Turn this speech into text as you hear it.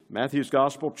Matthew's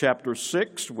Gospel, chapter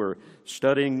 6. We're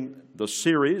studying the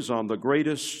series on the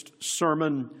greatest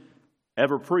sermon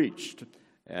ever preached.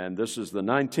 And this is the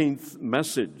 19th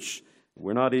message.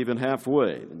 We're not even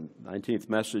halfway. The 19th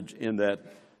message in that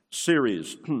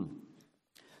series.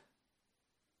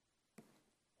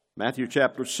 Matthew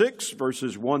chapter 6,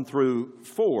 verses 1 through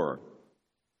 4.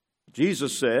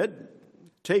 Jesus said,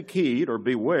 "Take heed," or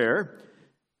beware,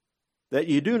 "that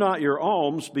ye do not your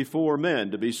alms before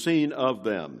men, to be seen of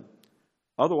them.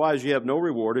 Otherwise ye have no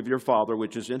reward of your Father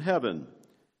which is in heaven.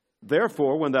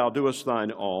 Therefore, when thou doest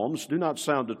thine alms, do not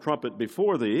sound a trumpet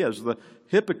before thee, as the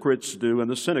hypocrites do in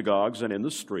the synagogues and in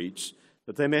the streets,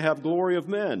 that they may have glory of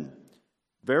men.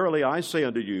 Verily I say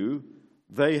unto you,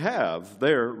 they have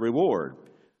their reward.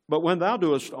 But when thou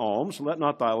doest alms, let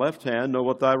not thy left hand know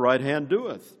what thy right hand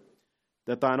doeth,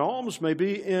 that thine alms may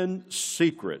be in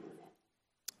secret.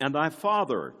 And thy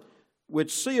Father,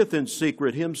 which seeth in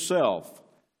secret himself,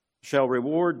 shall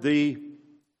reward thee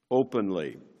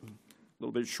openly." A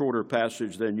little bit shorter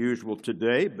passage than usual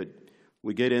today, but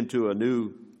we get into a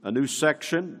new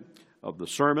section of the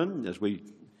sermon as we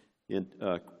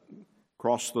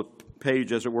cross the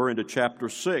page, as it were, into chapter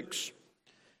 6.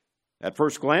 At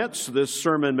first glance, this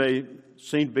sermon may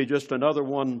seem to be just another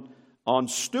one on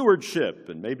stewardship.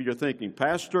 And maybe you're thinking,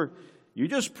 "Pastor, you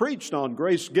just preached on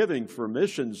grace giving for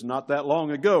missions not that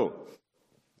long ago."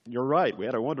 You're right. We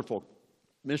had a wonderful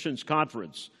missions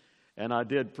conference, and I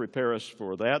did prepare us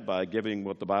for that by giving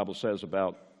what the Bible says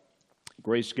about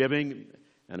grace giving,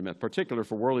 and in particular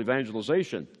for world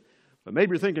evangelization. But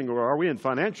maybe you're thinking, well, are we in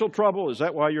financial trouble? Is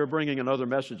that why you're bringing another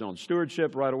message on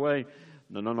stewardship right away?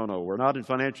 No. We're not in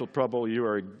financial trouble. You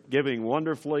are giving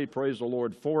wonderfully. Praise the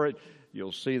Lord for it.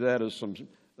 You'll see that as some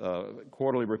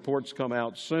quarterly reports come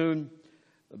out soon.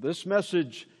 This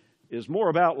message is more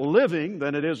about living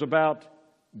than it is about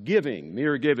giving,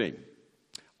 mere giving.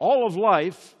 All of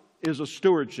life is a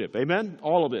stewardship. Amen?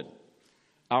 All of it.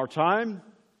 Our time,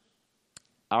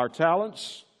 our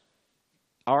talents,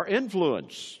 our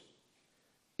influence,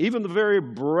 even the very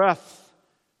breath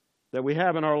that we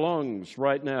have in our lungs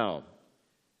right now,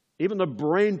 even the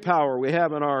brain power we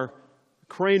have in our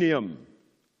cranium.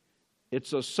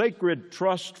 It's a sacred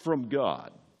trust from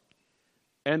God.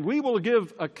 And we will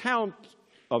give account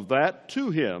of that to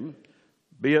Him,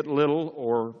 be it little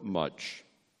or much.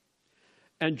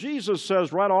 And Jesus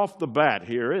says right off the bat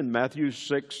here in Matthew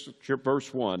 6,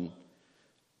 verse 1,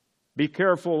 be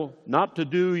careful not to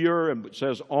do and it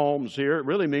says alms here. It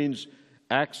really means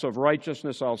acts of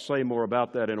righteousness. I'll say more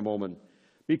about that in a moment.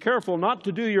 Be careful not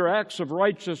to do your acts of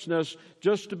righteousness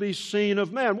just to be seen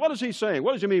of men. What is he saying?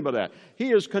 What does he mean by that?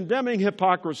 He is condemning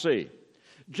hypocrisy.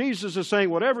 Jesus is saying,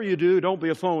 whatever you do, don't be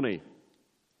a phony.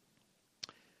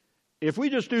 If we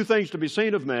just do things to be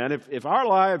seen of men, if our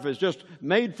life is just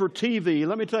made for TV,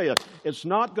 let me tell you, it's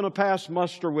not going to pass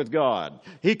muster with God.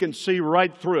 He can see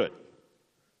right through it.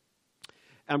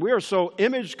 And we are so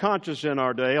image conscious in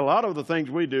our day, a lot of the things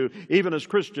we do, even as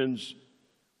Christians,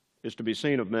 is to be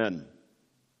seen of men.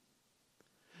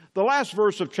 The last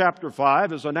verse of chapter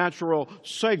 5 is a natural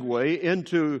segue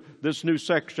into this new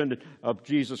section of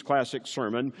Jesus' classic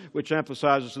sermon, which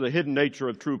emphasizes the hidden nature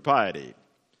of true piety.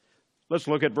 Let's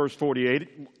look at verse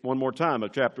 48 one more time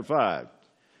of chapter 5.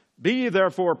 Be ye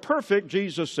therefore perfect,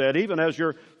 Jesus said, even as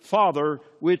your Father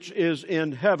which is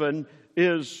in heaven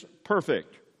is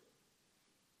perfect.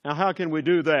 Now, how can we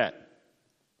do that?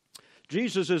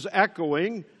 Jesus is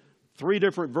echoing 3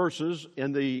 different verses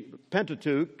in the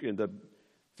Pentateuch, in the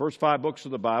first 5 books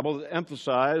of the Bible, that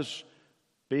emphasize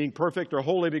being perfect or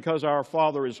holy because our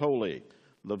Father is holy.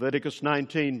 Leviticus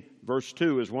 19, verse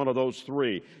 2 is one of those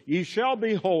 3. Ye shall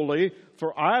be holy,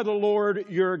 for I, the Lord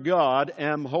your God,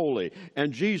 am holy.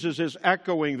 And Jesus is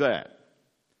echoing that.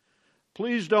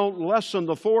 Please don't lessen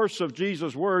the force of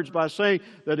Jesus' words by saying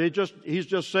that he's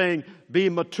just saying, be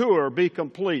mature, be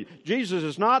complete. Jesus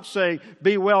is not saying,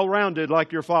 be well-rounded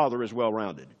like your Father is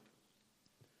well-rounded.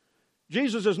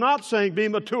 Jesus is not saying, be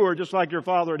mature just like your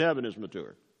Father in heaven is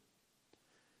mature.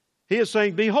 He is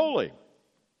saying, be holy.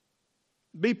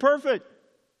 Be perfect.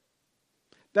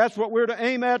 That's what we're to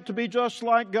aim at, to be just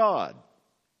like God.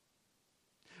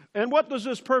 And what does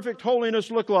this perfect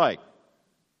holiness look like?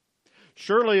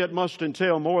 Surely it must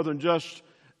entail more than just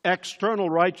external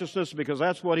righteousness, because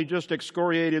that's what he just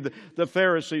excoriated the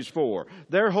Pharisees for.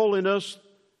 Their holiness,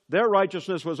 their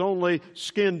righteousness was only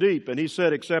skin deep. And he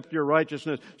said, except your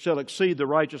righteousness shall exceed the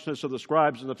righteousness of the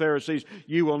scribes and the Pharisees,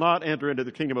 you will not enter into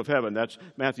the kingdom of heaven. That's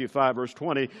Matthew 5, verse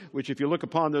 20, which if you look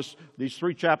upon these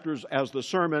 3 chapters as the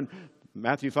sermon,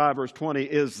 Matthew 5, verse 20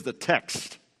 is the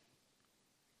text.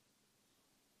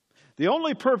 The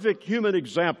only perfect human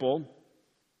example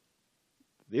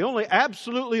The only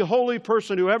absolutely holy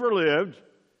person who ever lived,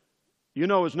 you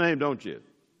know his name, don't you?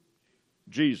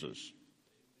 Jesus.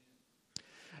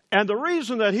 And the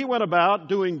reason that he went about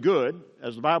doing good,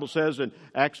 as the Bible says in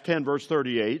Acts 10, verse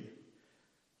 38,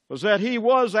 was that he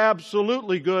was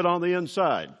absolutely good on the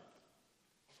inside.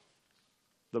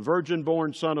 The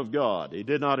virgin-born Son of God. He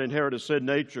did not inherit a sin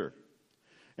nature.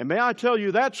 And may I tell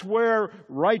you, that's where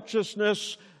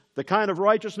righteousness, the kind of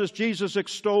righteousness Jesus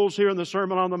extols here in the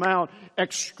Sermon on the Mount,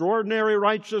 extraordinary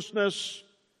righteousness,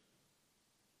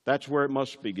 that's where it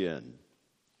must begin.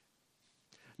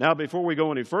 Now, before we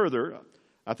go any further,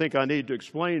 I think I need to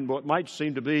explain what might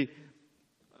seem to be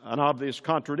an obvious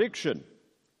contradiction.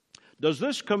 Does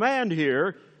this command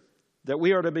here that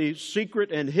we are to be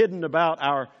secret and hidden about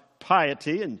our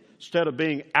piety instead of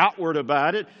being outward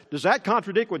about it, does that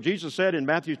contradict what Jesus said in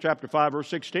Matthew chapter 5, verse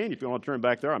 16? If you want to turn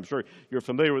back there, I'm sure you're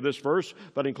familiar with this verse.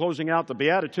 But in closing out the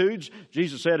Beatitudes,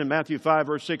 Jesus said in Matthew 5,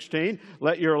 verse 16,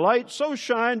 "Let your light so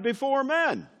shine before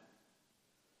men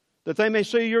that they may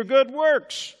see your good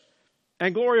works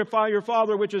and glorify your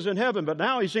Father which is in heaven." But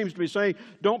now he seems to be saying,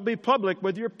 don't be public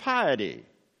with your piety.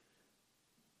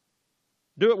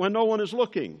 Do it when no one is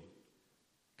looking.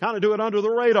 Kind of do it under the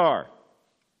radar.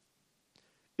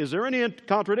 Is there any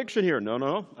contradiction here?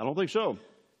 No, I don't think so.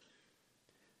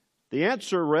 The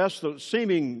answer rests, the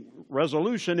seeming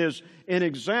resolution is in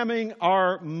examining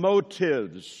our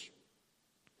motives.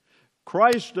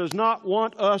 Christ does not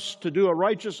want us to do a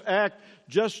righteous act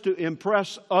just to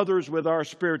impress others with our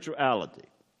spirituality.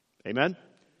 Amen?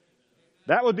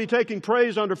 That would be taking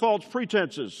praise under false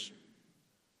pretenses.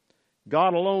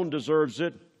 God alone deserves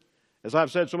it. As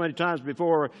I've said so many times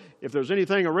before, if there's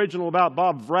anything original about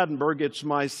Bob Vradenburg, it's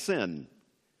my sin.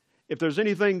 If there's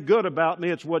anything good about me,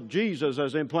 it's what Jesus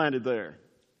has implanted there.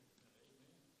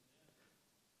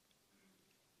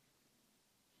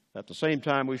 At the same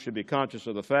time, we should be conscious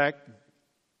of the fact,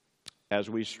 as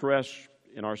we stress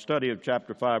in our study of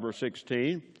chapter 5 or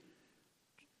 16,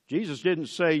 Jesus didn't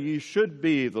say ye should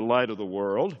be the light of the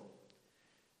world.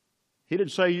 He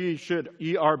didn't say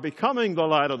ye are becoming the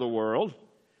light of the world.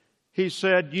 He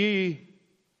said ye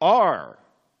are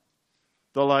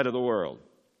the light of the world,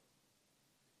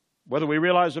 whether we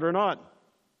realize it or not.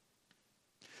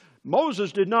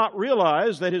 Moses did not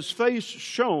realize that his face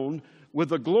shone with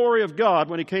the glory of God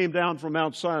when he came down from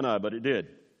Mount Sinai, but it did.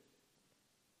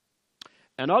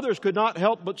 And others could not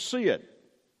help but see it.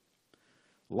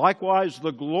 Likewise,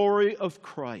 the glory of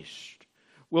Christ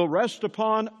will rest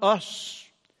upon us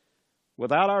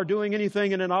without our doing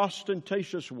anything in an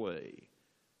ostentatious way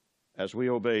as we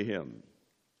obey Him.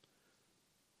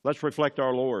 Let's reflect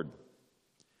our Lord.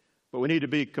 But we need to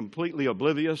be completely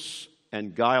oblivious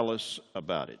and guileless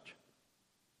about it.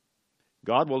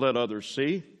 God will let others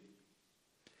see,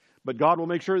 but God will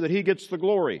make sure that He gets the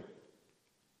glory.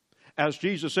 As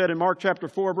Jesus said in Mark chapter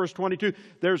 4, verse 22,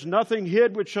 there's nothing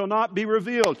hid which shall not be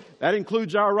revealed. That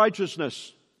includes our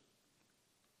righteousness.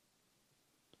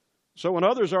 So when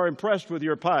others are impressed with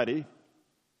your piety,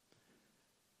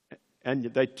 and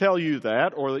they tell you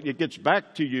that, or it gets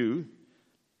back to you,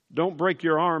 don't break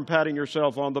your arm patting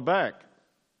yourself on the back.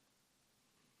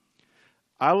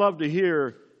 I love to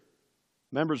hear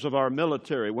members of our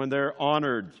military, when they're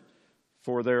honored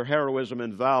for their heroism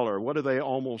and valor, what do they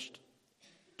almost,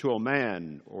 to a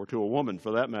man, or to a woman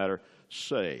for that matter,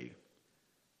 say?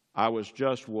 I was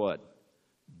just what?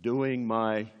 Doing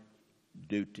my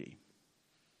duty.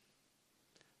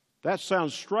 That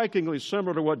sounds strikingly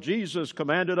similar to what Jesus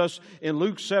commanded us in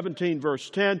Luke 17, verse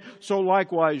 10. So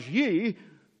likewise ye,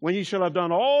 when ye shall have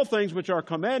done all things which are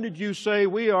commanded you, say,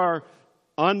 we are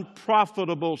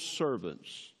unprofitable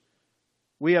servants.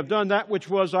 We have done that which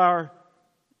was our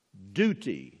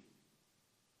duty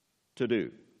to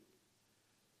do.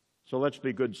 So let's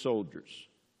be good soldiers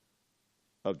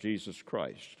of Jesus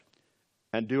Christ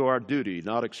and do our duty,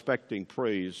 not expecting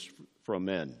praise from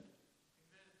men.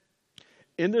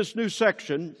 In this new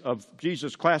section of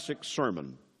Jesus' classic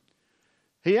sermon,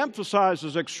 he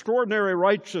emphasizes extraordinary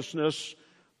righteousness,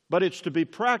 but it's to be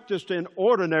practiced in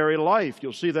ordinary life.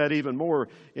 You'll see that even more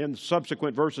in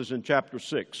subsequent verses in chapter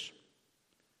 6.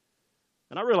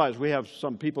 And I realize we have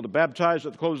some people to baptize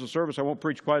at the close of the service. I won't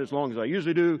preach quite as long as I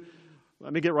usually do.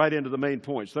 Let me get right into the main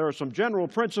points. There are some general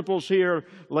principles here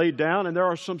laid down, and there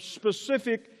are some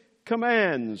specific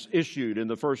commands issued in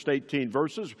the first 18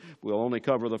 verses. We'll only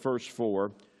cover the first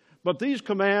 4. But these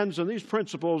commands and these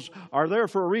principles are there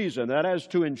for a reason. That is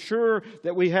to ensure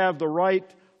that we have the right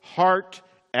heart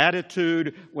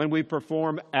attitude when we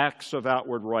perform acts of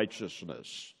outward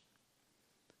righteousness.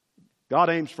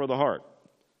 God aims for the heart.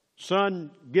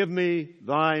 Son, give me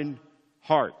thine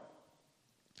heart.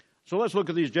 So let's look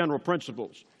at these general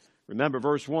principles. Remember,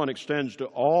 verse 1 extends to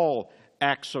all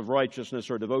acts of righteousness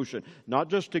or devotion, not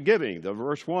just to giving. The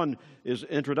verse 1 is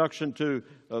introduction to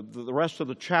the rest of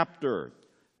the chapter.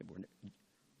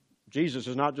 Jesus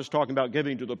is not just talking about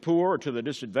giving to the poor or to the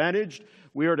disadvantaged.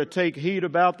 We are to take heed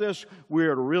about this. We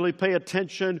are to really pay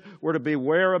attention. We're to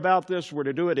beware about this. We're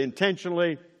to do it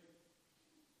intentionally.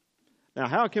 Now,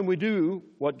 how can we do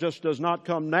what just does not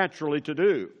come naturally to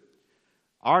do?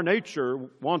 Our nature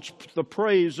wants the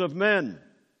praise of men.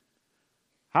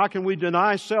 How can we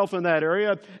deny self in that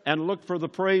area and look for the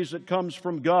praise that comes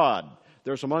from God?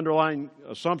 There are some underlying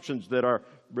assumptions that are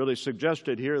really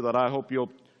suggested here that I hope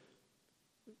you'll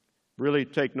really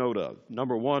take note of.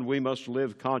 Number one, we must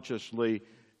live consciously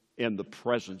in the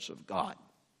presence of God.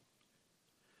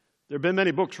 There have been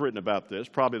many books written about this.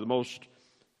 Probably the most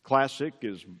classic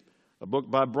is a book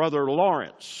by Brother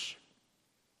Lawrence.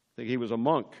 I think he was a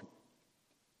monk,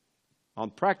 on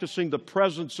practicing the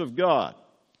presence of God.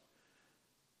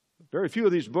 Very few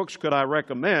of these books could I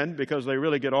recommend because they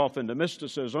really get off into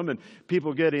mysticism and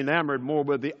people get enamored more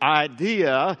with the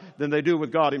idea than they do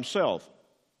with God Himself.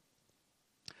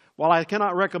 While I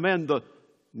cannot recommend the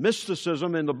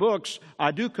mysticism in the books,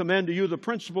 I do commend to you the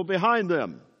principle behind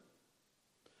them.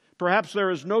 Perhaps there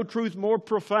is no truth more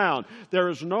profound. There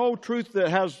is no truth that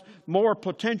has more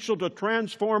potential to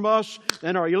transform us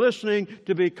than, are you listening,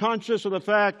 to be conscious of the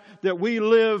fact that we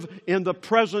live in the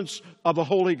presence of a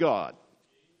holy God.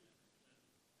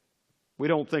 We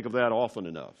don't think of that often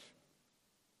enough.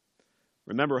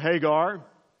 Remember Hagar,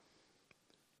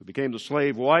 who became the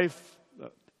slave wife,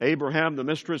 Abraham, the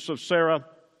mistress of Sarah.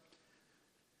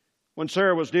 When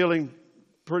Sarah was dealing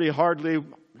pretty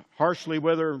harshly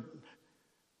with her,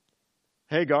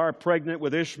 Hagar, pregnant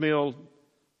with Ishmael,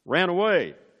 ran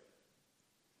away.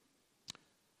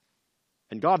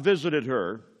 And God visited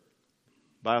her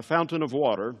by a fountain of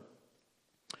water,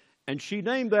 and she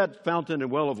named that fountain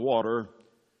and well of water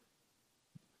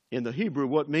in the Hebrew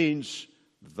what means,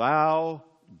 "Thou,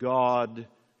 God,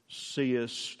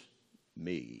 seest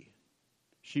me."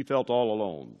 She felt all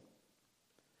alone.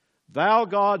 Thou,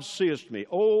 God, seest me.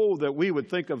 Oh, that we would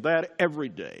think of that every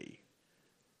day,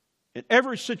 in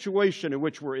every situation in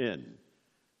which we're in.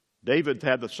 David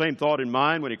had the same thought in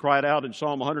mind when he cried out in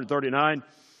Psalm 139,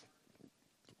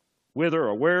 "Whither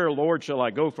or where, Lord, shall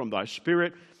I go from thy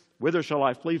spirit? Whither shall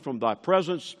I flee from thy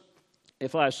presence?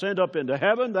 If I ascend up into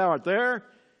heaven, thou art there.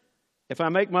 If I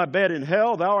make my bed in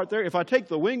hell, thou art there. If I take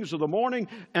the wings of the morning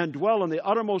and dwell in the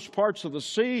uttermost parts of the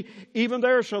sea, even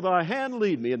there shall thy hand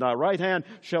lead me, and thy right hand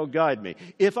shall guide me.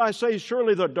 If I say,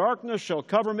 surely the darkness shall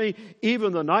cover me,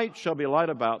 even the night shall be light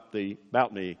about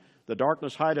me. The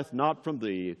darkness hideth not from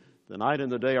thee. The night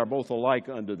and the day are both alike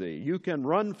unto thee." You can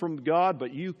run from God,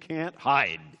 but you can't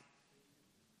hide,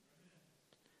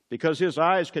 because His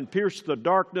eyes can pierce the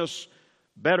darkness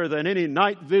better than any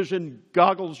night vision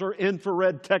goggles or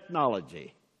infrared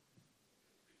technology.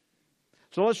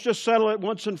 So let's just settle it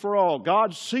once and for all.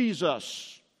 God sees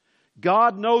us.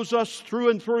 God knows us through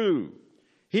and through.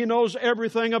 He knows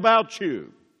everything about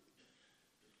you,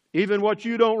 even what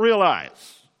you don't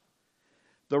realize.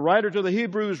 The writer to the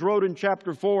Hebrews wrote in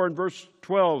chapter 4 and verse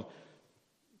 12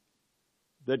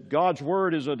 that God's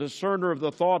Word is a discerner of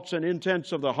the thoughts and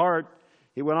intents of the heart.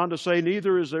 He went on to say,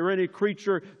 "Neither is there any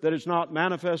creature that is not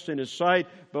manifest in His sight,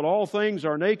 but all things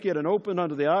are naked and open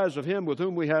unto the eyes of Him with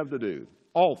whom we have to do."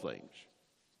 All things.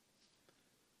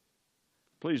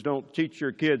 Please don't teach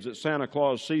your kids that Santa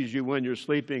Claus sees you when you're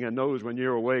sleeping and knows when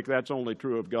you're awake. That's only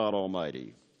true of God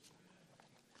Almighty.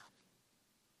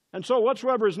 And so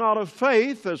whatsoever is not of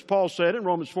faith, as Paul said in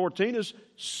Romans 14, is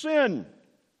sin.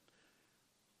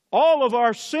 All of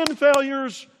our sin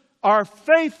failures are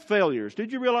faith failures.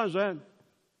 Did you realize that?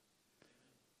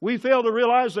 We fail to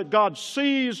realize that God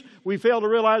sees. We fail to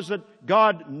realize that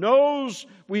God knows.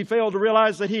 We fail to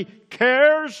realize that He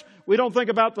cares. We don't think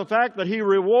about the fact that He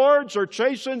rewards or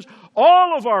chastens.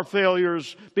 All of our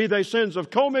failures, be they sins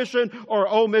of commission or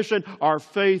omission, are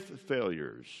faith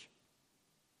failures.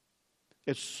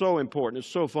 It's so important.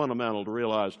 It's so fundamental to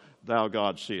realize, "Thou,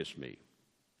 God, seest me."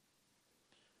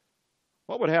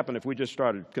 What would happen if we just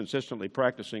started consistently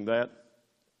practicing that?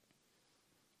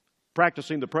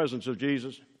 Practicing the presence of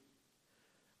Jesus?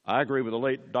 I agree with the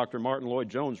late Dr. Martin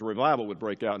Lloyd-Jones. Revival would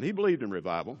break out, and he believed in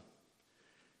revival.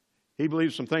 He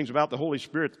believed some things about the Holy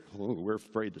Spirit we're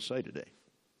afraid to say today.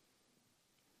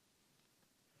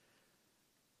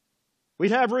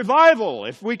 We'd have revival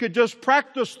if we could just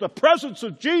practice the presence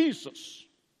of Jesus.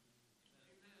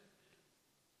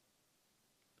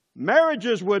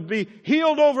 Marriages would be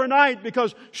healed overnight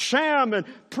because sham and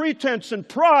pretense and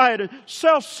pride and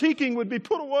self-seeking would be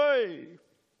put away.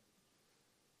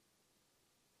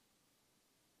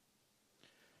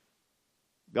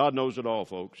 God knows it all,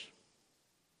 folks.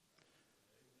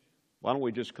 Why don't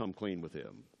we just come clean with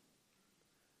Him?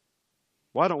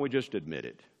 Why don't we just admit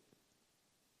it?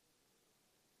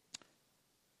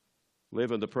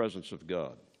 Live in the presence of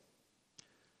God.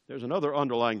 There's another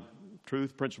underlying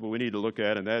truth, principle we need to look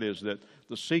at, and that is that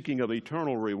the seeking of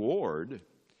eternal reward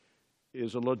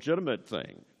is a legitimate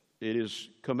thing. It is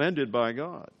commended by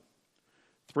God.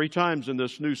 3 times in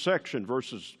this new section,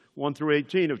 verses 1 through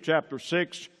 18 of chapter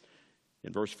 6,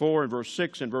 in verse 4 and verse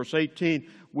 6 and verse 18,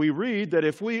 we read that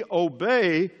if we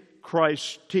obey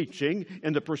Christ's teaching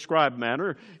in the prescribed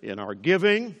manner, in our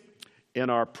giving, in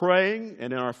our praying,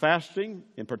 and in our fasting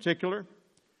in particular,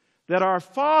 that our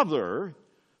Father,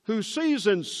 who sees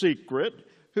in secret,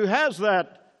 who has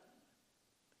that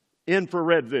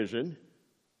infrared vision,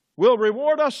 will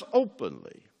reward us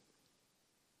openly.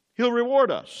 He'll reward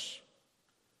us.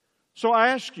 So I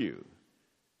ask you,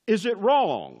 is it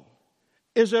wrong?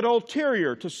 Is it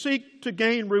ulterior to seek to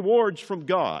gain rewards from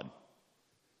God?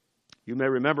 You may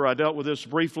remember I dealt with this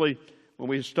briefly when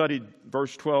we studied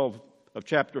verse 12 of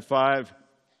chapter 5,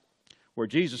 where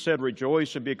Jesus said,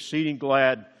 "Rejoice and be exceeding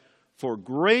glad, for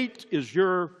great is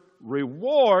your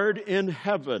reward in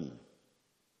heaven."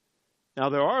 Now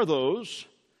there are those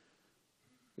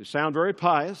who sound very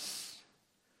pious,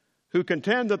 who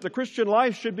contend that the Christian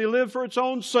life should be lived for its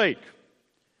own sake,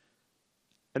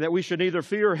 and that we should neither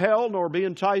fear hell nor be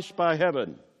enticed by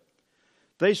heaven.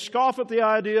 They scoff at the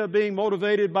idea of being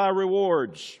motivated by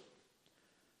rewards.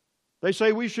 They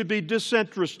say we should be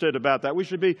disinterested about that. We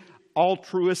should be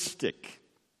altruistic.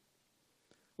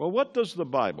 Well, what does the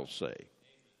Bible say?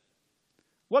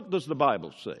 What does the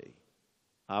Bible say?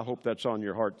 I hope that's on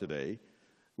your heart today.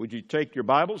 Would you take your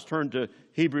Bibles, turn to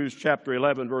Hebrews chapter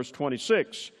 11, verse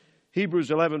 26. Hebrews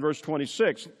 11, verse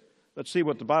 26. Let's see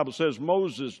what the Bible says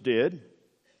Moses did.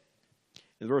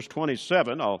 In verse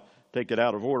 27, I'll take it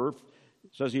out of order.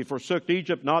 It says, "He forsook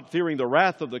Egypt, not fearing the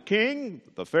wrath of the king,"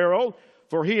 the Pharaoh,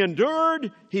 "for he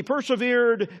endured, he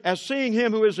persevered, as seeing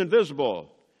him who is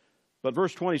invisible." But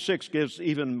verse 26 gives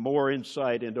even more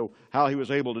insight into how he was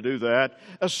able to do that.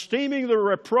 "Esteeming the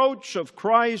reproach of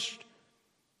Christ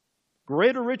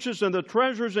greater riches than the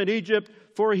treasures in Egypt,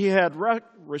 for he had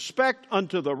respect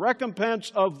unto the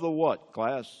recompense of the" what,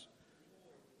 class?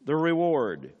 The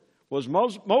reward. Was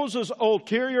Moses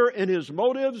ulterior in his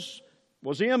motives?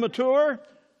 Was he immature?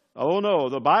 Oh no,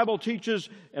 the Bible teaches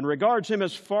and regards him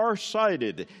as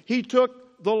far-sighted. He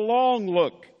took the long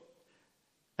look.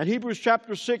 And Hebrews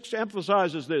chapter 6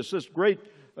 emphasizes this great,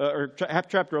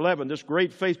 chapter 11, this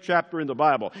great faith chapter in the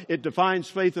Bible. It defines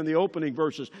faith in the opening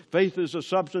verses. Faith is the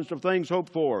substance of things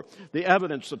hoped for, the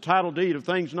evidence, the title deed of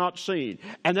things not seen.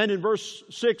 And then in verse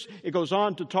 6, it goes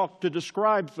on to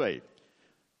describe faith.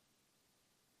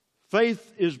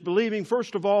 Faith is believing,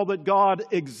 first of all, that God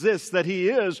exists, that He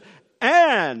is,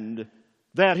 and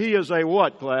that He is a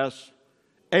what, class?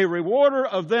 A rewarder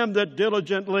of them that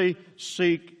diligently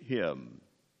seek Him.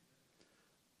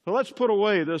 So let's put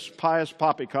away this pious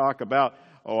poppycock about,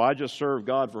 I just serve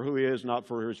God for who He is, not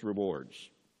for His rewards.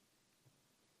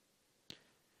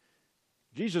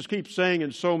 Jesus keeps saying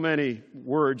in so many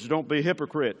words, don't be a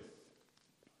hypocrite.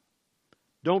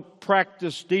 Don't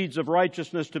practice deeds of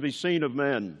righteousness to be seen of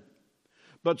men,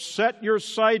 but set your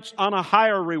sights on a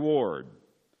higher reward,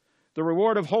 the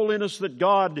reward of holiness that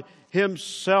God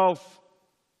Himself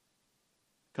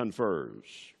confers.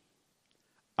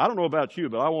 I don't know about you,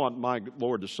 but I want my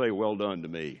Lord to say, "Well done" to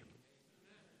me.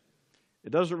 It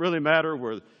doesn't really matter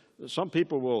where some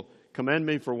people will commend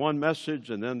me for one message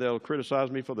and then they'll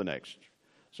criticize me for the next.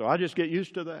 So I just get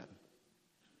used to that.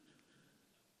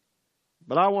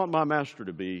 But I want my master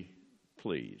to be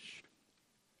pleased.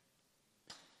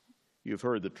 You've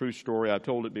heard the true story, I've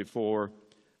told it before,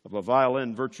 of a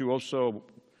violin virtuoso.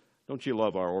 Don't you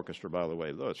love our orchestra, by the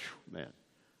way? Those, man,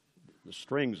 the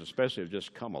strings especially have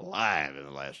just come alive in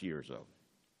the last year or so.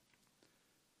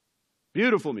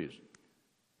 Beautiful music.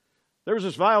 There was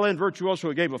this violin virtuoso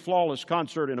who gave a flawless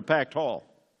concert in a packed hall.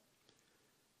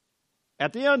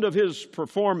 At the end of his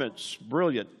performance,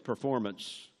 brilliant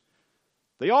performance,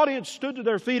 the audience stood to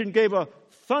their feet and gave a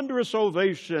thunderous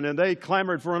ovation, and they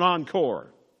clamored for an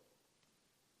encore.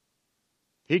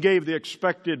 He gave the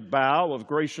expected bow of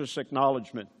gracious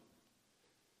acknowledgement.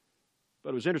 But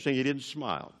it was interesting, he didn't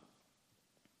smile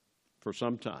for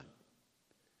some time.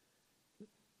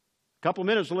 A couple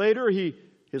minutes later,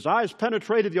 his eyes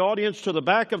penetrated the audience to the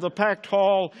back of the packed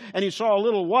hall, and he saw a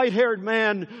little white-haired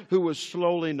man who was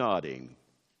slowly nodding.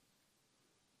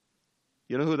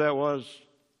 You know who that was?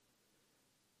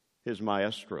 His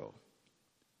maestro,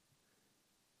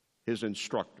 his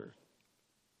instructor.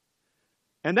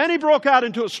 And then he broke out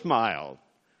into a smile.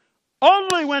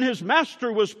 Only when his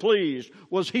master was pleased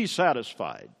was he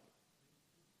satisfied.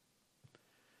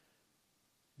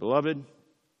 Beloved,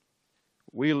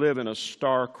 we live in a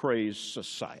star-crazed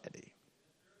society.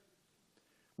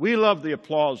 We love the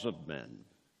applause of men.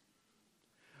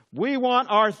 We want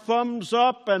our thumbs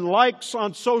up and likes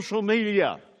on social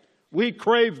media. We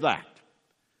crave that.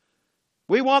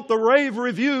 We want the rave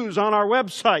reviews on our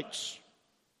websites.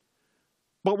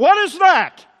 But what is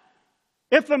that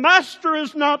if the master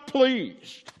is not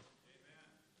pleased?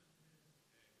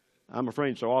 I'm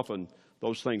afraid so often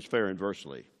those things fare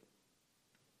inversely.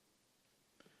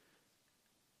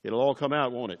 It'll all come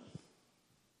out, won't it?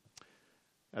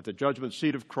 At the judgment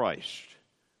seat of Christ,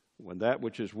 when that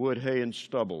which is wood, hay, and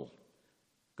stubble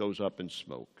goes up in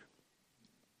smoke.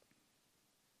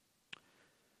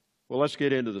 Well, let's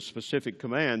get into the specific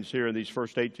commands here in these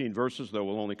first 18 verses, though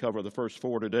we'll only cover the first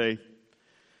 4 today.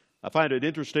 I find it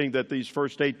interesting that these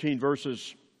first 18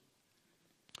 verses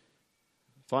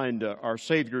find our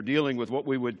Savior dealing with what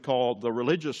we would call the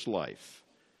religious life,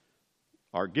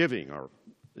 our giving, our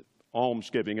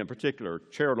almsgiving in particular,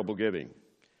 charitable giving,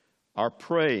 our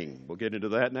praying. We'll get into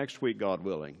that next week, God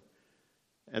willing.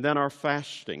 And then our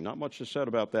fasting. Not much is said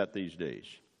about that these days.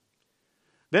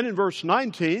 Then in verse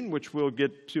 19, which we'll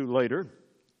get to later,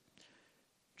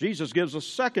 Jesus gives a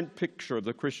second picture of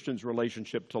the Christian's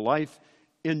relationship to life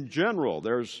in general.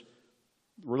 There's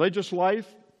religious life,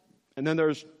 and then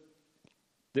there's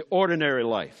the ordinary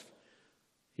life.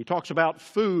 He talks about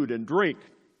food and drink,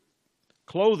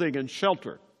 clothing and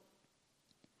shelter,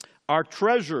 our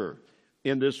treasure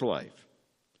in this life.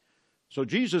 So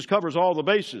Jesus covers all the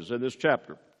bases in this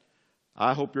chapter.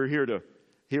 I hope you're here to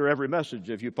hear every message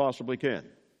if you possibly can.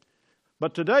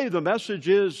 But today the message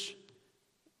is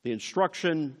the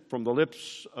instruction from the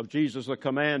lips of Jesus. The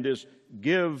command is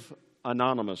give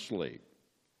anonymously.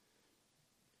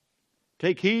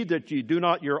 Take heed that ye do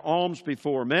not your alms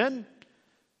before men,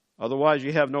 otherwise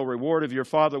ye have no reward of your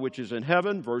Father which is in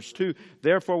heaven. Verse 2,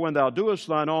 therefore when thou doest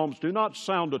thine alms, do not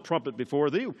sound a trumpet before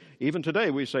thee. Even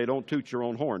today we say don't toot your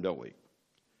own horn, don't we?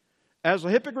 As the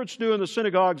hypocrites do in the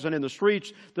synagogues and in the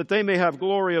streets, that they may have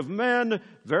glory of men.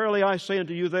 Verily I say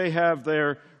unto you, they have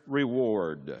their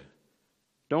reward.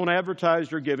 Don't advertise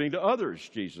your giving to others,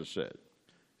 Jesus said.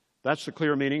 That's the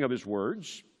clear meaning of his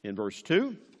words in verse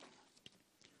 2.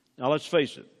 Now let's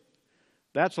face it,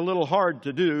 that's a little hard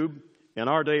to do in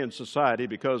our day and society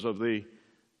because of the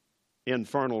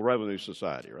infernal revenue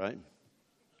society, right?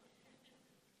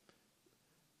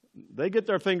 They get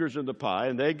their fingers in the pie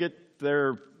and they get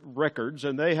their records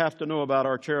and they have to know about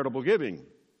our charitable giving.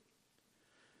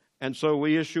 And so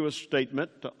we issue a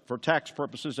statement for tax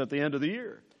purposes at the end of the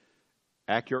year.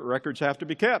 Accurate records have to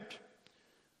be kept.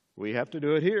 We have to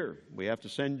do it here. We have to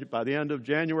send you, by the end of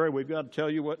January, we've got to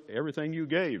tell you what everything you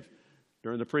gave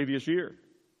during the previous year.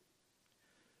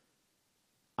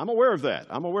 I'm aware of that.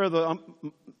 I'm aware the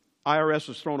IRS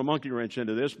has thrown a monkey wrench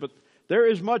into this, but there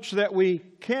is much that we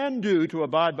can do to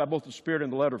abide by both the Spirit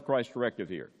and the letter of Christ's directive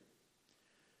here.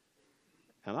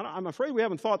 And I'm afraid we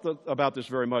haven't thought about this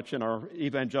very much in our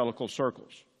evangelical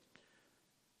circles.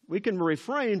 We can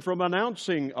refrain from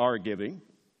announcing our giving.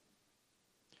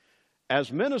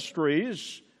 As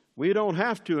ministries, we don't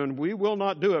have to, and we will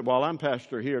not do it while I'm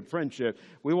pastor here at Friendship.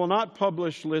 We will not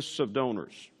publish lists of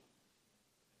donors.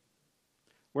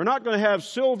 We're not going to have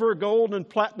silver, gold, and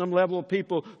platinum level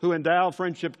people who endow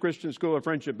Friendship Christian School or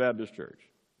Friendship Baptist Church.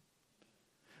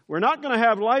 We're not going to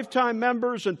have lifetime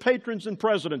members and patrons and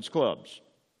presidents clubs.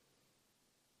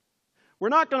 We're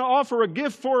not going to offer a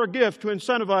gift for a gift to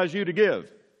incentivize you to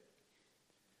give.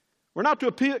 We're not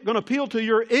going to appeal to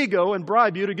your ego and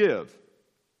bribe you to give.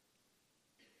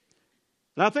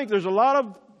 And I think there's a lot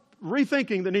of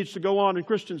rethinking that needs to go on in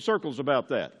Christian circles about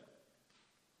that.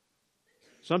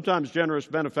 Sometimes generous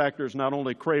benefactors not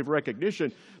only crave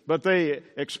recognition, but they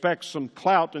expect some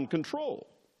clout and control.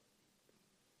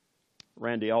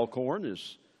 Randy Alcorn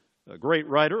is a great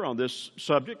writer on this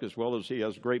subject, as well as he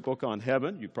has a great book on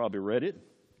heaven. You've probably read it.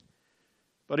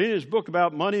 But in his book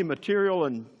about money, material,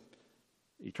 and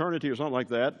eternity or something like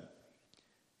that,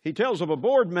 he tells of a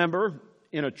board member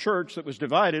in a church that was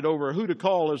divided over who to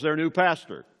call as their new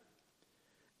pastor.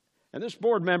 And this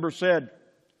board member said,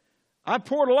 I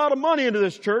poured a lot of money into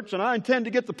this church and I intend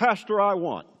to get the pastor I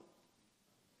want.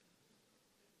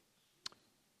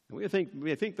 And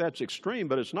we think that's extreme,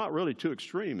 but it's not really too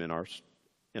extreme in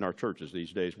our churches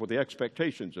these days with the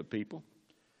expectations of people.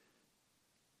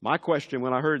 My question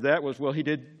when I heard that was, well,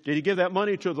 did he give that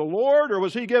money to the Lord, or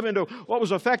was he given to what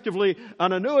was effectively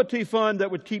an annuity fund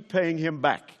that would keep paying him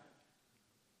back?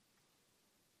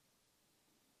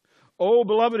 Oh,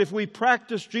 beloved, if we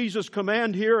practice Jesus'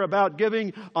 command here about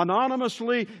giving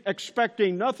anonymously,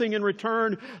 expecting nothing in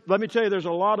return, let me tell you, there's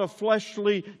a lot of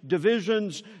fleshly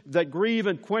divisions that grieve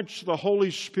and quench the Holy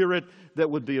Spirit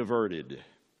that would be averted.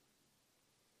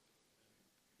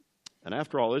 And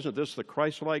after all, isn't this the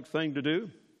Christ-like thing to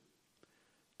do?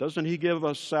 Doesn't He give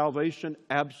us salvation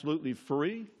absolutely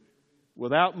free,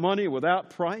 without money,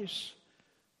 without price?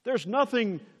 There's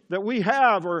nothing that we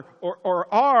have or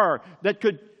are that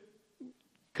could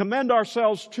commend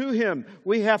ourselves to Him.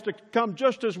 We have to come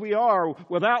just as we are,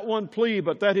 without one plea,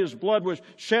 but that His blood was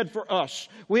shed for us.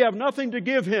 We have nothing to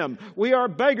give Him. We are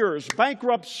beggars,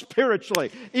 bankrupt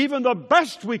spiritually. Even the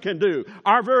best we can do,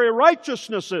 our very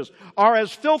righteousnesses, are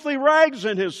as filthy rags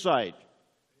in His sight.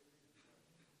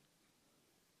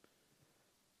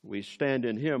 We stand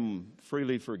in Him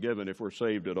freely forgiven if we're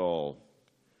saved at all.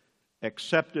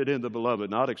 Accepted in the Beloved,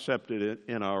 not accepted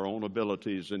in our own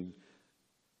abilities and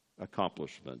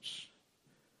accomplishments.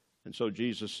 And so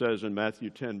Jesus says in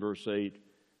Matthew 10, verse 8,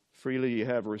 freely you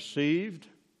have received,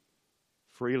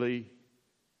 freely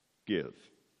give.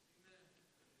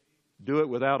 Do it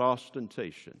without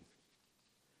ostentation.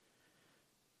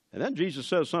 And then Jesus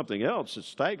says something else that's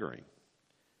staggering.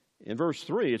 In verse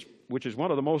 3, which is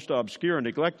one of the most obscure and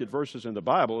neglected verses in the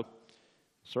Bible,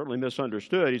 certainly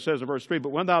misunderstood. He says in verse 3,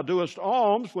 but when thou doest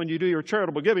alms, when you do your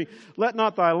charitable giving, let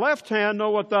not thy left hand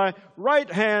know what thy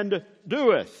right hand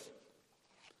doeth.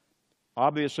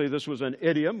 Obviously, this was an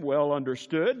idiom well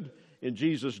understood in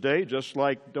Jesus' day, just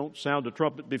like don't sound a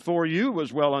trumpet before you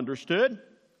was well understood.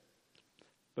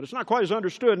 But it's not quite as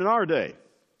understood in our day.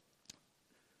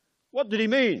 What did He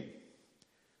mean?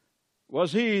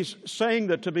 Was He saying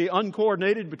that to be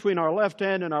uncoordinated between our left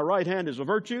hand and our right hand is a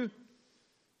virtue?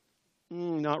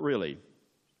 Not really.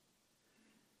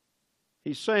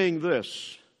 He's saying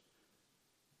this.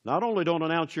 Not only don't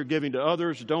announce your giving to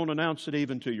others, don't announce it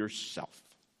even to yourself.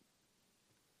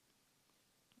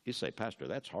 You say, Pastor,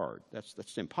 that's hard.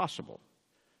 That's impossible.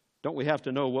 Don't we have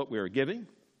to know what we are giving?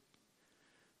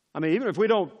 I mean, even if we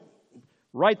don't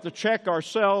write the check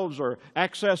ourselves or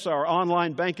access our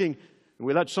online banking, and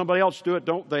we let somebody else do it,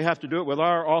 don't they have to do it with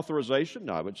our authorization?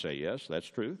 No, I would say yes, that's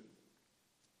true.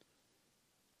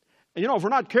 And if we're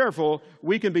not careful,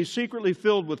 we can be secretly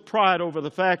filled with pride over the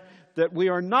fact that we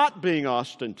are not being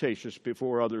ostentatious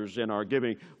before others in our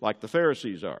giving like the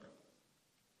Pharisees are.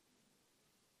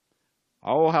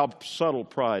 Oh, how subtle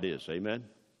pride is, amen?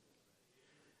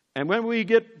 And when we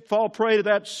fall prey to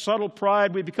that subtle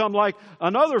pride, we become like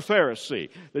another Pharisee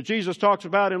that Jesus talks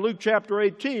about in Luke chapter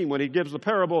 18 when He gives the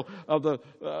parable of the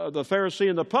Pharisee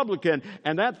and the publican.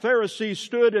 And that Pharisee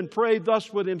stood and prayed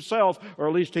thus with himself, or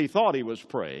at least he thought he was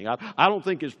praying. I don't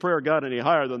think his prayer got any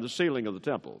higher than the ceiling of the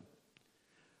temple.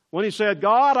 When he said,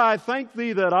 God, I thank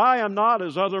Thee that I am not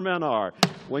as other men are.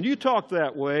 When you talk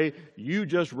that way, you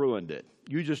just ruined it.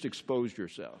 You just exposed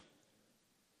yourself.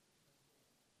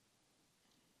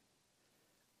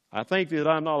 I thank Thee that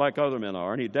I'm not like other men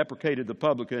are. And he deprecated the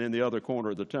publican in the other corner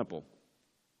of the temple.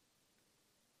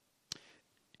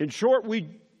 In short, we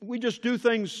just do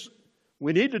things,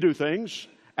 we need to do things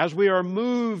as we are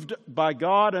moved by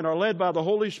God and are led by the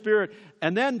Holy Spirit,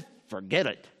 and then forget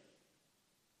it.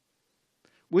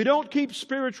 We don't keep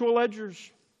spiritual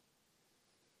ledgers.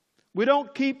 We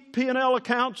don't keep P&L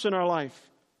accounts in our life.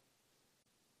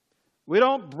 We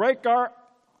don't break our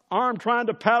arm trying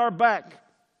to pat our back.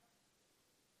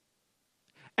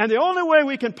 And the only way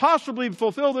we can possibly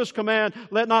fulfill this command,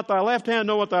 let not thy left hand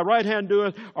know what thy right hand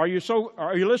doeth, are you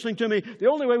listening to me? The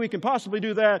only way we can possibly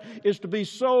do that is to be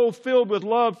so filled with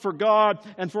love for God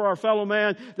and for our fellow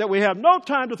man that we have no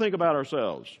time to think about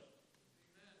ourselves.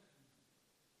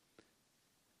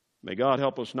 May God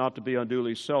help us not to be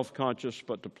unduly self-conscious,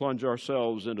 but to plunge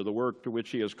ourselves into the work to which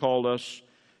He has called us,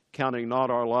 counting not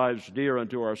our lives dear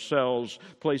unto ourselves,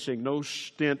 placing no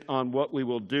stint on what we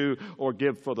will do or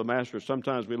give for the Master.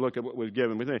 Sometimes we look at what we've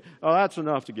given, we think, oh, that's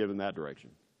enough to give in that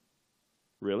direction.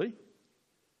 Really?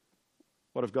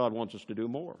 What if God wants us to do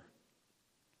more?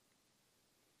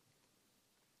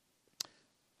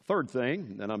 Third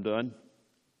thing, then I'm done.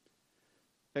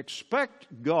 Expect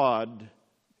God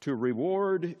to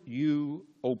reward you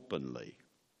openly.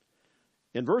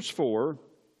 In verse 4,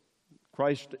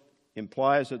 Christ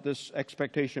implies that this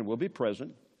expectation will be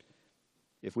present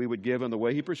if we would give in the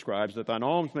way He prescribes, that thine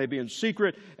alms may be in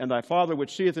secret, and thy Father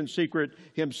which seeth in secret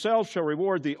Himself shall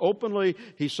reward thee openly.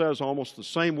 He says almost the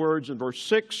same words in verse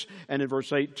 6 and in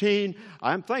verse 18.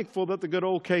 I'm thankful that the good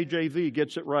old KJV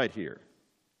gets it right here.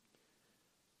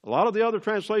 A lot of the other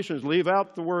translations leave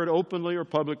out the word openly or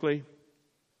publicly,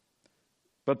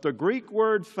 but the Greek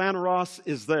word phaneros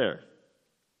is there.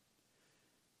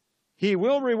 He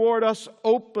will reward us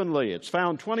openly. It's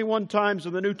found 21 times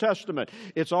in the New Testament.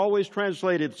 It's always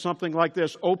translated something like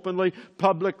this: openly,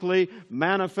 publicly,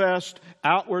 manifest,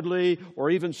 outwardly,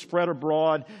 or even spread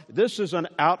abroad. This is an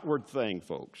outward thing,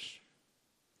 folks.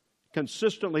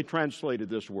 Consistently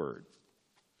translated, this word.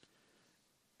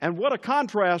 And what a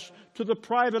contrast to the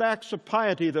private acts of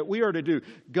piety that we are to do.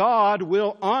 God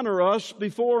will honor us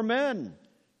before men.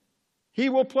 He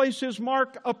will place His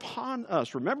mark upon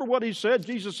us. Remember what He said?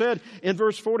 Jesus said in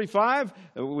verse 45,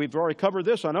 we've already covered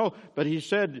this, I know, but He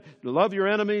said, love your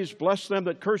enemies, bless them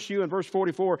that curse you. In verse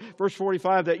 44, verse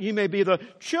 45, that ye may be the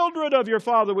children of your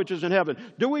Father which is in heaven.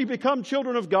 Do we become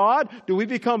children of God? Do we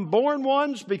become born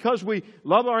ones because we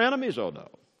love our enemies? Oh, no.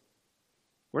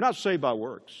 We're not saved by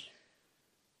works.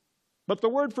 But the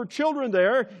word for children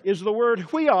there is the word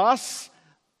huios.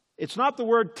 It's not the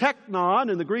word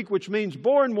teknon in the Greek, which means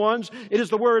born ones. It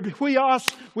is the word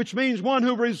huios, which means one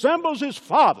who resembles his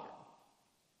father.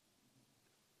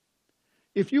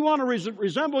 If you want to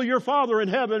resemble your Father in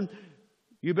heaven,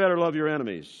 you better love your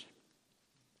enemies.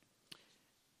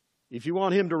 If you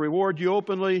want Him to reward you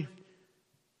openly,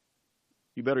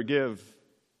 you better give,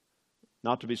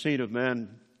 not to be seen of men,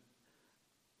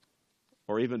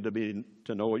 or even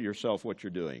to know yourself what you're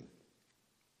doing.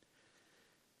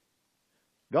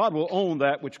 God will own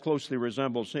that which closely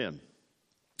resembles Him.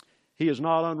 He is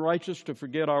not unrighteous to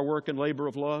forget our work and labor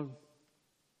of love.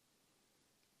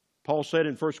 Paul said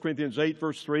in 1 Corinthians 8,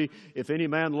 verse 3, if any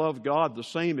man love God, the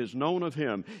same is known of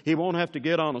him. He won't have to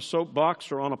get on a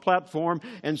soapbox or on a platform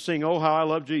and sing, oh, how I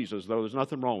love Jesus, though there's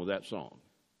nothing wrong with that song.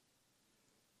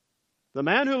 The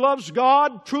man who loves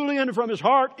God truly and from his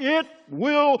heart, it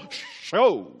will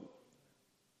show.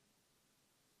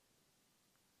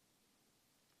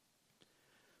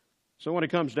 So when it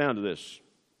comes down to this,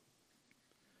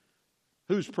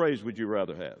 whose praise would you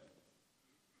rather have?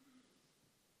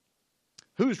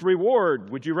 Whose reward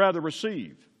would you rather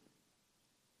receive?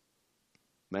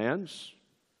 Man's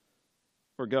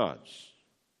or God's?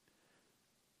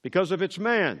 Because if it's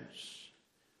man's,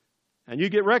 and you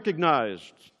get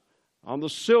recognized on the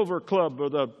silver club or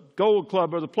the gold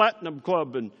club or the platinum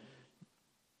club, and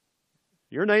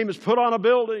your name is put on a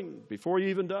building before you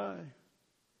even die,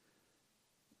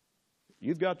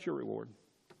 you've got your reward.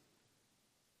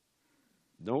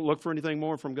 Don't look for anything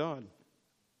more from God.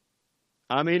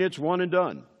 I mean, it's one and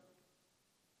done.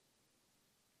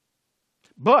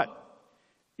 But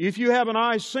if you have an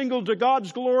eye singled to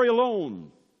God's glory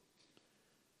alone,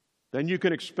 then you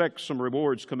can expect some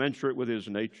rewards commensurate with His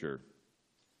nature.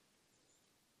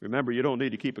 Remember, you don't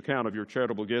need to keep account of your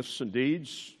charitable gifts and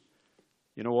deeds.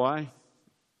 You know why?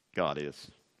 God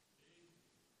is.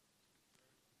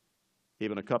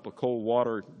 Even a cup of cold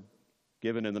water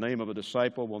given in the name of a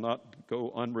disciple will not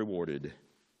go unrewarded.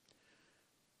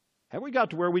 Have we got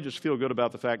to where we just feel good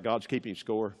about the fact God's keeping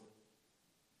score?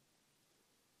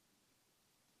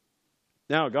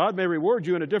 Now, God may reward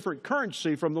you in a different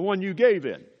currency from the one you gave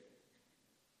in.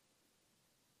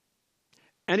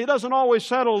 And He doesn't always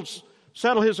settle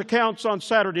His accounts on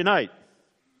Saturday night.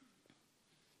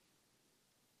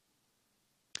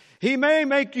 He may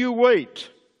make you wait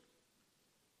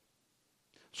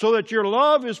so that your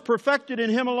love is perfected in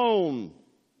Him alone.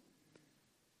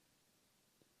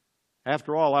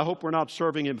 After all, I hope we're not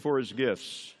serving Him for His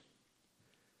gifts,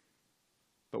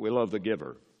 but we love the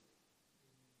giver.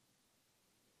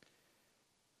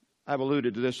 I've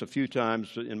alluded to this a few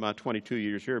times in my 22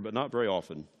 years here, but not very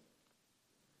often.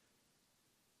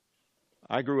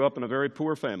 I grew up in a very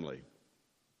poor family.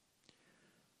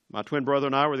 My twin brother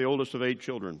and I were the oldest of 8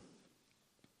 children.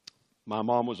 My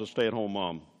mom was a stay-at-home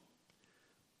mom.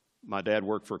 My dad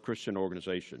worked for a Christian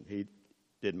organization. He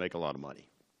didn't make a lot of money.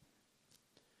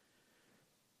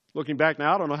 Looking back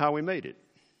now, I don't know how we made it.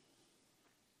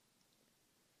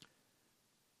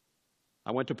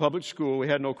 I went to public school. We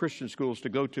had no Christian schools to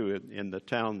go to in the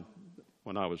town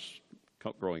when I was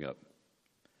growing up.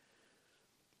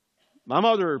 My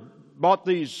mother bought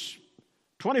these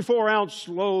 24-ounce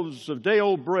loaves of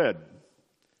day-old bread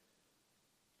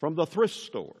from the thrift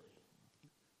store,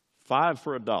 5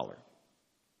 for $1.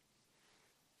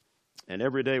 And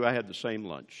every day I had the same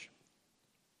lunch.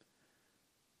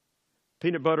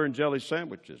 Peanut butter and jelly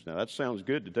sandwiches. Now that sounds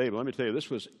good today, but let me tell you,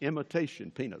 this was imitation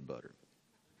peanut butter.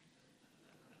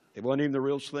 It wasn't even the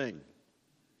real thing.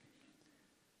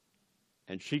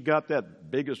 And she got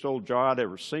that biggest old jar I'd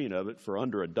ever seen of it for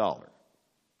under $1.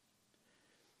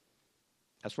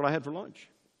 That's what I had for lunch.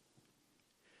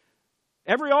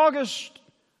 Every August,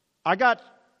 I got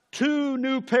 2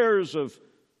 new pairs of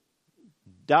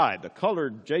dyed, the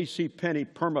colored J.C. Penney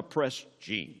Perma-Press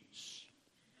jeans.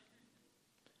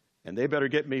 And they better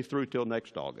get me through till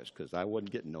next August, because I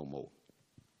wasn't getting no more.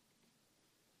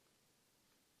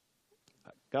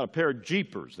 I got a pair of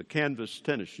Jeepers, the canvas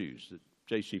tennis shoes that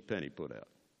J.C. Penney put out.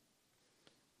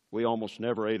 We almost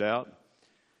never ate out.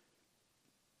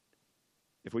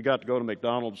 If we got to go to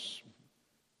McDonald's,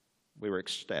 we were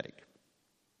ecstatic.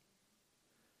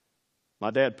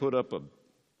 My dad put up a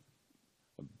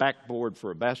backboard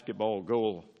for a basketball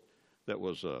goal that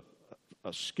was a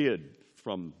skid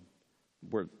from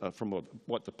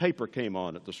what the paper came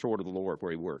on at the Sword of the Lord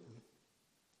where he worked.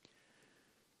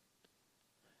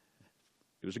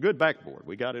 It was a good backboard.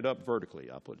 We got it up vertically,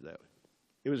 I'll put it that way.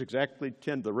 It was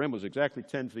the rim was exactly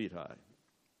 10 feet high.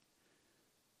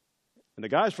 And the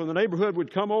guys from the neighborhood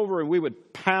would come over and we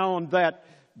would pound that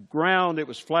ground. It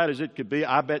was flat as it could be.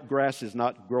 I bet grass is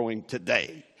not growing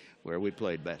today where we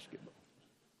played basketball.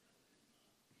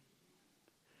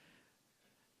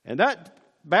 And that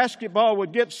basketball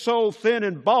would get so thin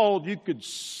and bald you could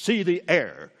see the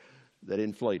air that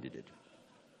inflated it.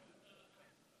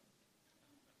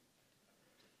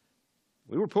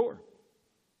 We were poor.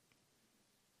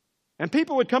 And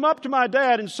people would come up to my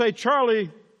dad and say,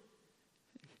 "Charlie,"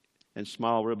 and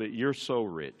smile real bit, "you're so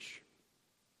rich."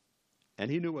 And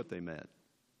he knew what they meant.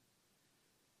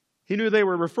 He knew they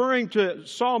were referring to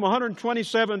Psalm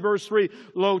 127, verse 3.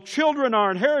 "Lo, children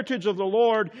are an heritage of the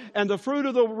Lord, and the fruit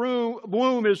of the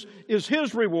womb is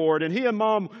His reward." And he and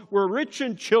Mom were rich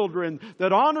in children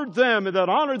that honored them and that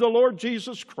honored the Lord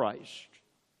Jesus Christ.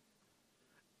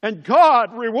 And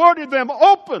God rewarded them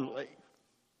openly.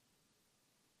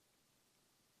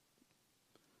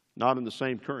 Not in the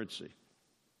same currency.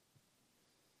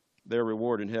 Their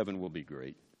reward in heaven will be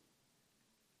great.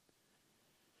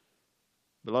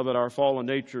 Beloved, our fallen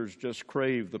natures just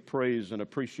crave the praise and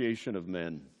appreciation of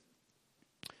men.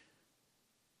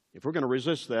 If we're going to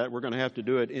resist that, we're going to have to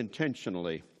do it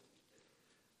intentionally.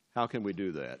 How can we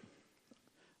do that?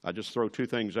 I just throw two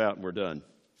things out and we're done.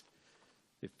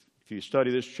 If you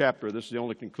study this chapter, this is the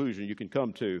only conclusion you can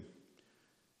come to.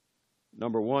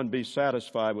 Number one, be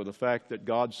satisfied with the fact that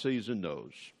God sees and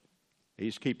knows.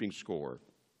 He's keeping score.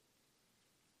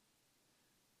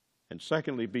 And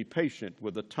secondly, be patient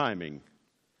with the timing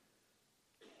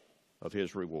of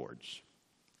His rewards.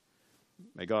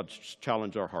 May God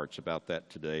challenge our hearts about that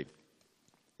today.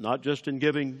 Not just in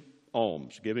giving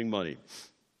alms, giving money,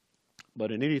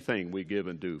 but in anything we give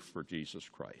and do for Jesus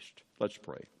Christ. Let's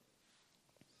pray.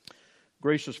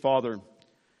 Gracious Father,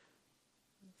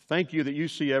 thank you that you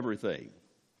see everything.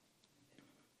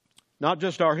 Not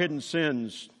just our hidden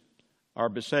sins, our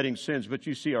besetting sins, but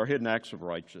you see our hidden acts of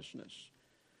righteousness.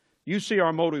 You see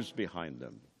our motives behind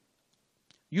them.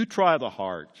 You try the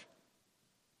heart.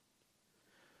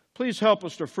 Please help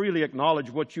us to freely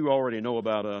acknowledge what you already know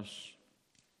about us.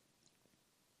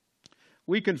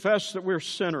 We confess that we're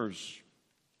sinners.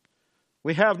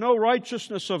 We have no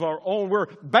righteousness of our own. We're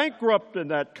bankrupt in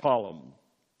that column.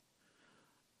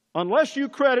 Unless you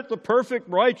credit the perfect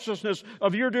righteousness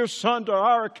of your dear Son to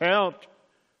our account,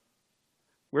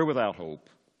 we're without hope.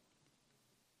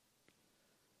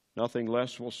 Nothing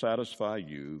less will satisfy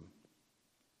you.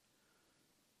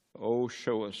 Oh,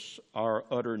 show us our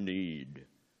utter need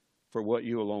for what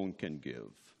you alone can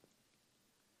give.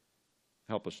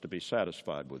 Help us to be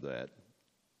satisfied with that.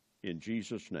 In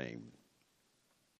Jesus' name.